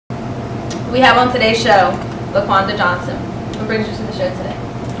We have on today's show, LaQuanda Johnson. What brings you to the show today?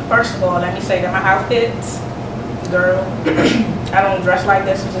 First of all, let me say that my outfits, girl, I don't dress like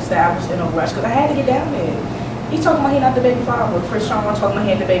this. It's just that I was in a rush because I had to get down there. He talking about he not the baby father. Chris Sean talking about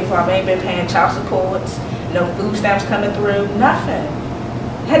he ain't the baby father. Ain't been paying child supports. No food stamps coming through. Nothing.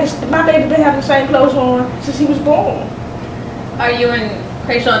 My baby been having the same clothes on since he was born. Are you and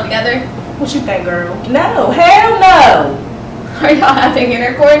Krayshawn together? What you think, girl? No, hell no. Are y'all having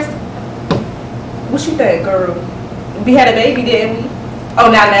intercourse? What you think, girl? We had a baby, didn't we?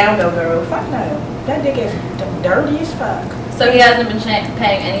 Oh, now, no, girl. Fuck no. That dick is dirty as fuck. So he hasn't been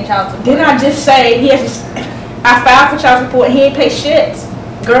paying any child support? Didn't I just say he has? I filed for child support and he ain't pay shit,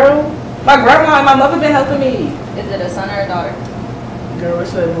 girl. My grandma and my mother been helping me. Is it a son or a daughter? Girl,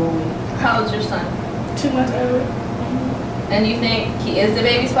 it's a boy. How old's your son? 2 months old. And you think he is the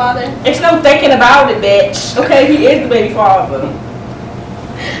baby's father? It's no thinking about it, bitch. Okay, he is the baby father.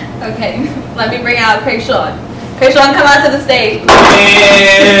 Okay, let me bring out Krayshawn. Krayshawn, come out to the stage.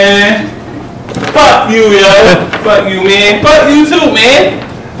 Man, fuck you, yo. Fuck you, man. Fuck you too, man.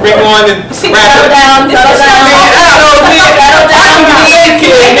 Bring on the settle down. Settle down.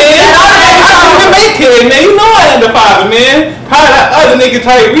 Man. You know I had the father, man. How that other nigga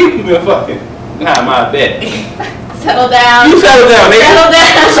Tyreek been fucking? Not my bet. Settle down. You settle down, nigga. Settle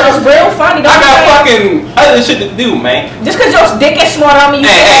down. So it's real funny. I got fucking other shit to do, man. Just cause your dick is small on me, you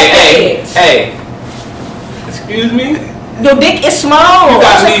Hey. Excuse me? Your dick is small. You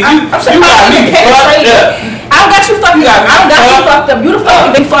got me fucked up. I don't got you fucked up. I don't got you fucked up. You the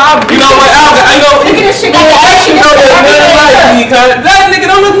fucking big father. You know what? I know. Look at this shit. You know nothing like me, cuz. That nigga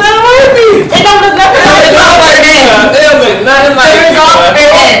don't look nothing like me. It don't look nothing like me. Nothing like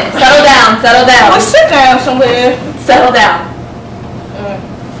me. Settle down. Settle down. Well, sit down somewhere. Settle down.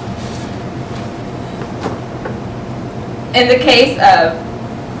 In the case of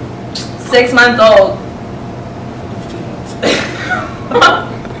 6-month-old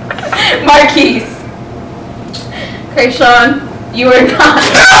Marquise, Krayshawn, you are not.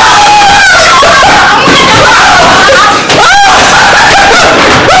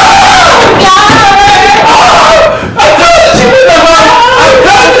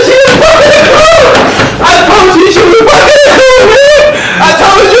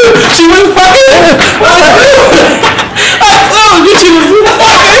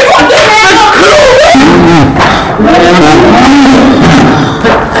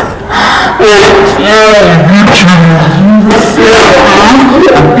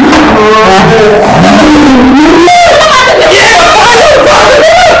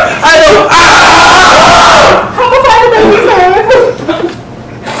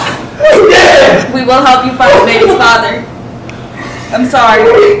 We will help you find the baby's father. I'm sorry.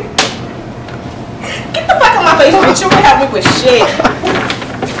 Get the fuck out of my face, bitch. You don't help me with shit.